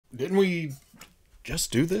Didn't we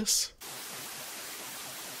just do this?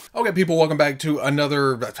 Okay, people, welcome back to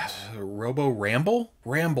another Ramble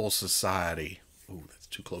Society. Ooh, that's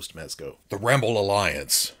too close to Mezco. The Ramble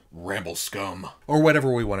Alliance. Ramble Scum. Or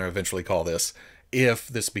whatever we want to eventually call this, if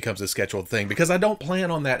this becomes a scheduled thing, because I don't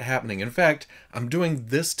plan on that happening. In fact, I'm doing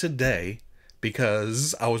this today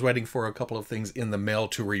because I was waiting for a couple of things in the mail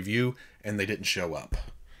to review, and they didn't show up.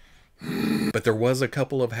 But there was a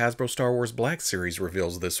couple of Hasbro Star Wars Black Series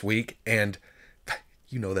reveals this week, and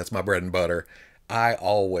you know that's my bread and butter. I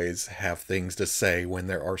always have things to say when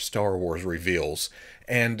there are Star Wars reveals,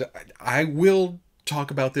 and I will talk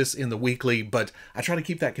about this in the weekly, but I try to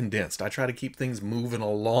keep that condensed. I try to keep things moving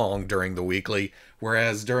along during the weekly,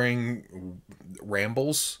 whereas during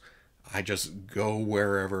rambles, I just go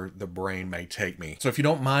wherever the brain may take me. So if you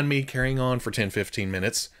don't mind me carrying on for 10-15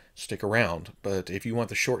 minutes, stick around. But if you want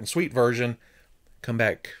the short and sweet version, come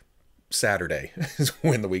back Saturday is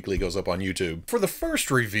when the weekly goes up on YouTube. For the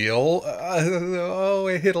first reveal,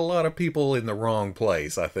 it hit a lot of people in the wrong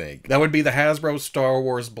place, I think. That would be the Hasbro Star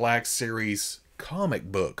Wars Black Series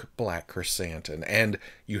comic book Black Krrsantan, and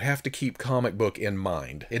you have to keep comic book in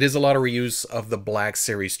mind. It is a lot of reuse of the Black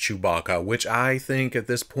Series Chewbacca, which I think at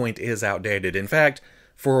this point is outdated. In fact,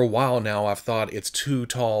 for a while now I've thought it's too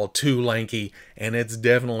tall, too lanky, and it's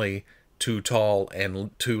definitely too tall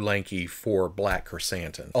and too lanky for Black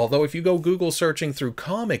Krrsantan. Although if you go Google searching through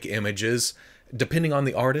comic images, depending on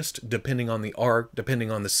the artist, depending on the art,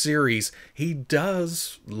 depending on the series, he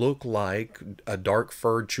does look like a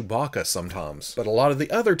dark-furred Chewbacca sometimes. But a lot of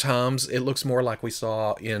the other times, it looks more like we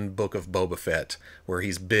saw in Book of Boba Fett, where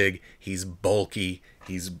he's big, he's bulky,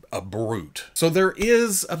 he's a brute. So there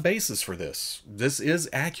is a basis for this. This is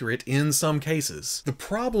accurate in some cases. The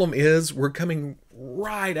problem is we're coming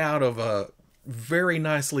right out of a very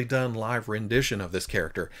nicely done live rendition of this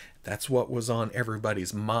character. That's what was on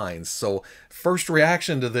everybody's minds. So first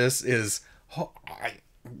reaction to this is,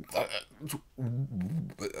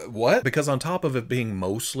 what? Because on top of it being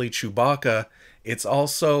mostly Chewbacca, it's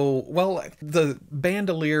also, well, the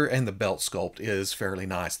bandolier and the belt sculpt is fairly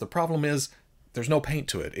nice. The problem is there's no paint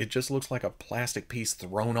to it. It just looks like a plastic piece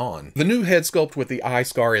thrown on. The new head sculpt with the eye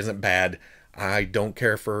scar isn't bad. I don't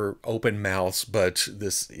care for open mouths, but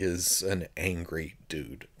this is an angry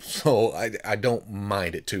dude. So I don't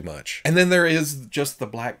mind it too much. And then there is just the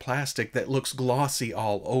black plastic that looks glossy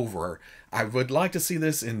all over. I would like to see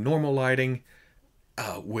this in normal lighting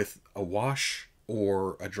with a wash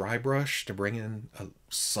or a dry brush to bring in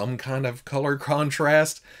some kind of color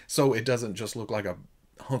contrast so it doesn't just look like a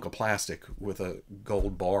hunk of plastic with a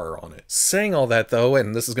gold bar on it. Saying all that though,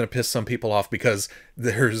 and this is going to piss some people off because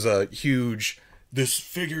there's a huge, this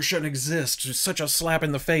figure shouldn't exist, it's such a slap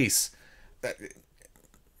in the face.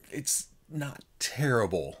 It's not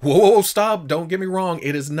terrible. Whoa, stop, don't get me wrong,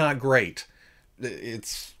 it is not great.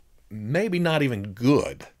 It's maybe not even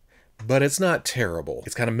good, but it's not terrible.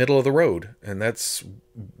 It's kind of middle of the road, and that's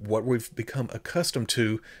what we've become accustomed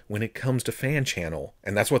to when it comes to fan channel.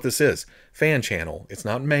 And that's what this is, fan channel. It's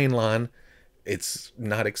not mainline. It's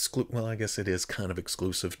not exclusive. Well, I guess it is kind of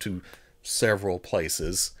exclusive to several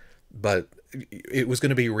places, but it was going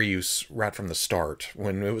to be reuse right from the start.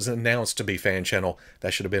 When it was announced to be fan channel,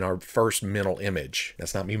 that should have been our first mental image.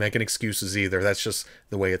 That's not me making excuses either. That's just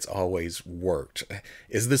the way it's always worked.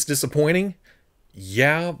 Is this disappointing?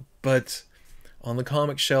 Yeah, but on the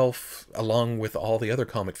comic shelf, along with all the other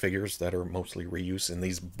comic figures that are mostly reuse in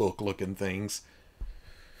these book-looking things,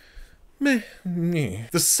 meh.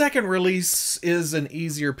 The second release is an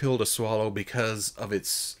easier pill to swallow because of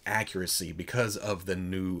its accuracy, because of the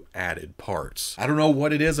new added parts. I don't know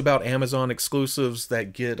what it is about Amazon exclusives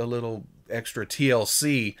that get a little extra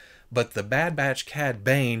TLC, but the Bad Batch Cad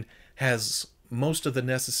Bane has most of the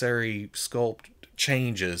necessary sculpt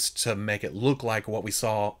changes to make it look like what we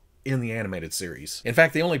saw in the animated series. In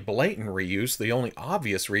fact, the only blatant reuse, the only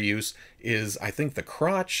obvious reuse is, I think, the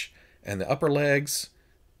crotch and the upper legs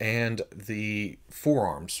and the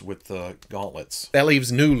forearms with the gauntlets. That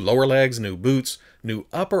leaves new lower legs, new boots, new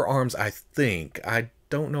upper arms, I think. I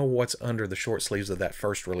don't know what's under the short sleeves of that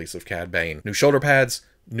first release of Cad Bane. New shoulder pads,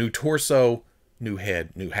 new torso, new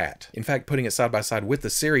head, new hat. In fact, putting it side by side with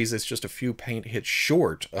the series, it's just a few paint hits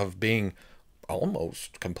short of being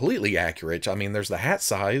almost completely accurate. I mean, there's the hat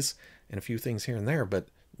size and a few things here and there, but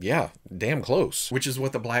yeah, damn close. Which is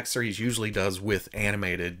what the Black Series usually does with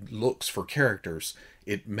animated looks for characters.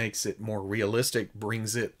 It makes it more realistic,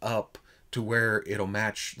 brings it up to where it'll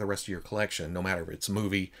match the rest of your collection, no matter if it's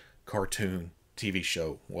movie, cartoon, TV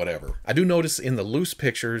show, whatever. I do notice in the loose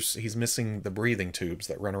pictures, he's missing the breathing tubes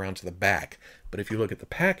that run around to the back. But if you look at the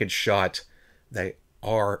package shot, they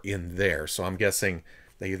are in there. So I'm guessing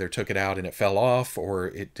They either took it out and it fell off, or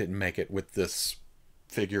it didn't make it with this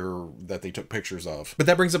figure that they took pictures of. But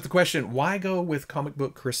that brings up the question, why go with comic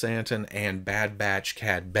book Krrsantan and Bad Batch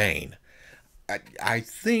Cad Bane? I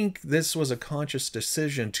think this was a conscious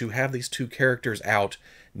decision to have these two characters out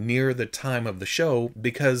near the time of the show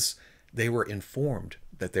because they were informed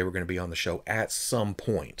that they were going to be on the show at some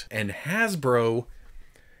point. And Hasbro,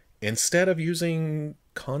 instead of using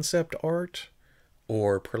concept art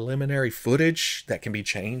or preliminary footage that can be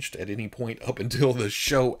changed at any point up until the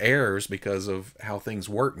show airs because of how things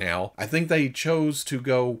work now, I think they chose to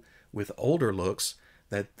go with older looks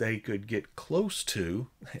that they could get close to.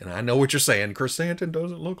 And I know what you're saying, Krrsantan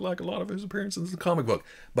doesn't look like a lot of his appearances in the comic book,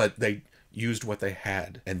 but they used what they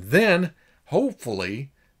had. And then,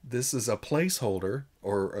 hopefully, this is a placeholder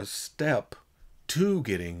or a step to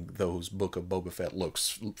getting those Book of Boba Fett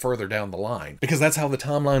looks further down the line. Because that's how the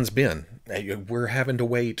timeline's been. We're having to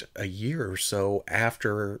wait a year or so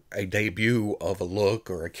after a debut of a look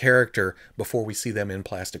or a character before we see them in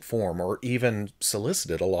plastic form, or even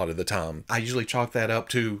solicited a lot of the time. I usually chalk that up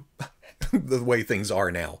to the way things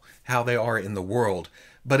are now, how they are in the world.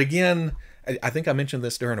 But again, I think I mentioned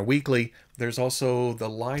this during a weekly, there's also the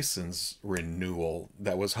license renewal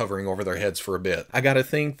that was hovering over their heads for a bit. I gotta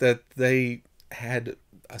think that they had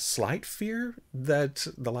a slight fear that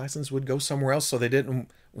the license would go somewhere else, so they didn't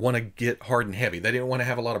want to get hard and heavy. They didn't want to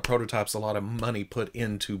have a lot of prototypes, a lot of money put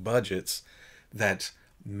into budgets that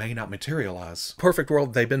may not materialize. Perfect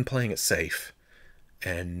World, they've been playing it safe,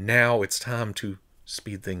 and now it's time to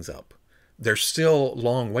speed things up. There's still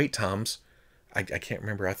long wait times. I can't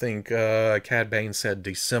remember. I think Cad Bane said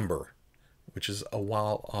December, which is a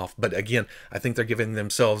while off. But again, I think they're giving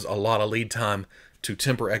themselves a lot of lead time to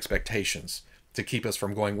temper expectations, to keep us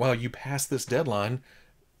from going, well, you passed this deadline,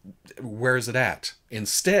 where is it at?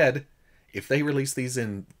 Instead, if they release these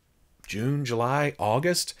in June, July,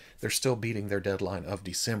 August, they're still beating their deadline of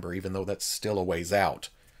December, even though that's still a ways out.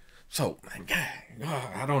 So,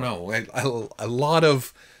 I don't know. A lot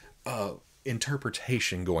of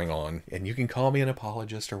interpretation going on, and you can call me an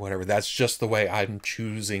apologist or whatever. That's just the way I'm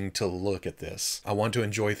choosing to look at this. I want to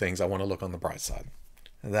enjoy things. I want to look on the bright side.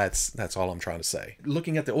 That's all I'm trying to say.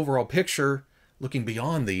 Looking at the overall picture, looking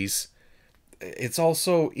beyond these, it's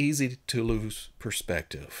also easy to lose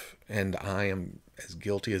perspective, and I am as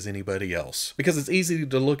guilty as anybody else, because it's easy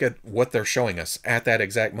to look at what they're showing us at that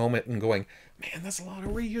exact moment and going, man, that's a lot of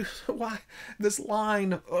reuse. Why this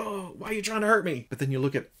line? Oh, why are you trying to hurt me? But then you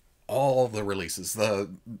look at all the releases, the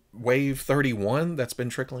wave 31 that's been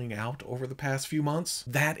trickling out over the past few months.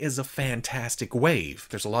 That is a fantastic wave.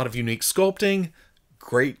 There's a lot of unique sculpting,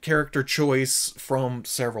 great character choice from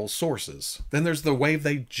several sources. Then there's the wave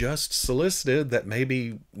they just solicited that may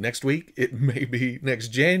be next week, it may be next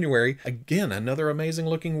January. Again, another amazing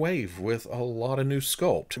looking wave with a lot of new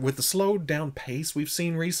sculpt. With the slowed down pace we've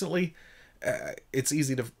seen recently, it's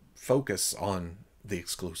easy to focus on the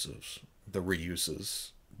exclusives, the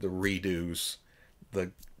reuses, the redos, the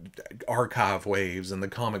archive waves, and the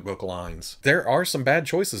comic book lines. There are some bad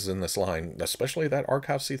choices in this line, especially that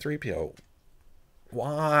archive C-3PO.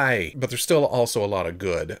 Why? But there's still also a lot of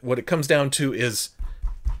good. What it comes down to is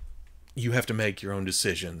you have to make your own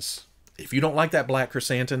decisions. If you don't like that black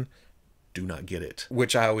Krrsantan, do not get it.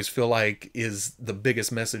 Which I always feel like is the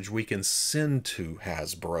biggest message we can send to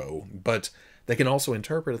Hasbro. But they can also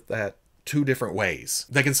interpret that two different ways.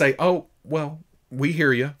 They can say, oh, well, we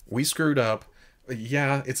hear you. We screwed up.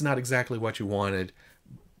 Yeah, it's not exactly what you wanted.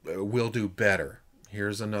 We'll do better.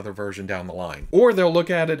 Here's another version down the line. Or they'll look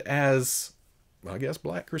at it as, I guess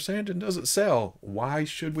black Krrsantan doesn't sell. Why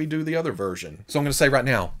should we do the other version? So I'm going to say right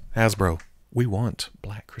now, Hasbro, we want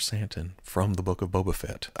black Krrsantan from the Book of Boba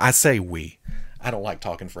Fett. I say we. I don't like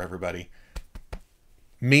talking for everybody.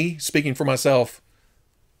 Me, speaking for myself,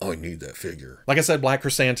 I need that figure. Like I said, Black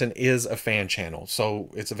Krrsantan is a fan channel, so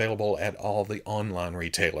it's available at all the online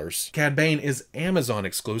retailers. Cad Bane is Amazon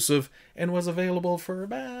exclusive and was available for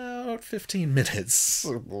about 15 minutes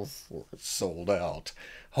before it sold out.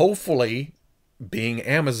 Hopefully, being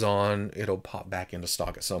Amazon, it'll pop back into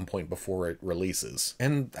stock at some point before it releases.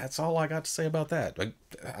 And that's all I got to say about that.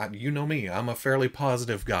 You know me, I'm a fairly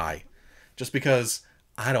positive guy. Just because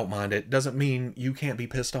I don't mind it doesn't mean you can't be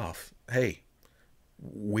pissed off. Hey,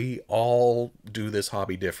 we all do this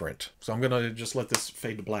hobby different. So I'm going to just let this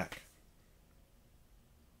fade to black.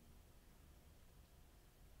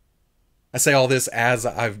 I say all this as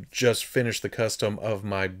I've just finished the custom of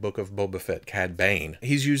my Book of Boba Fett Cad Bane.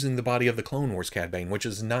 He's using the body of the Clone Wars Cad Bane, which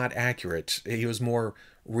is not accurate. He was more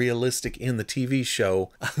realistic in the TV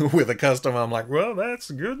show. With a custom, I'm like, well, that's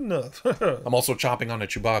good enough. I'm also chopping on a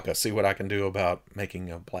Chewbacca, see what I can do about making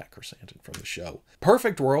a black Krrsantan from the show.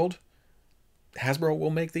 Perfect world. Hasbro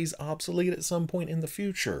will make these obsolete at some point in the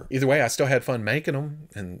future. Either way, I still had fun making them,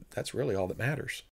 and that's really all that matters.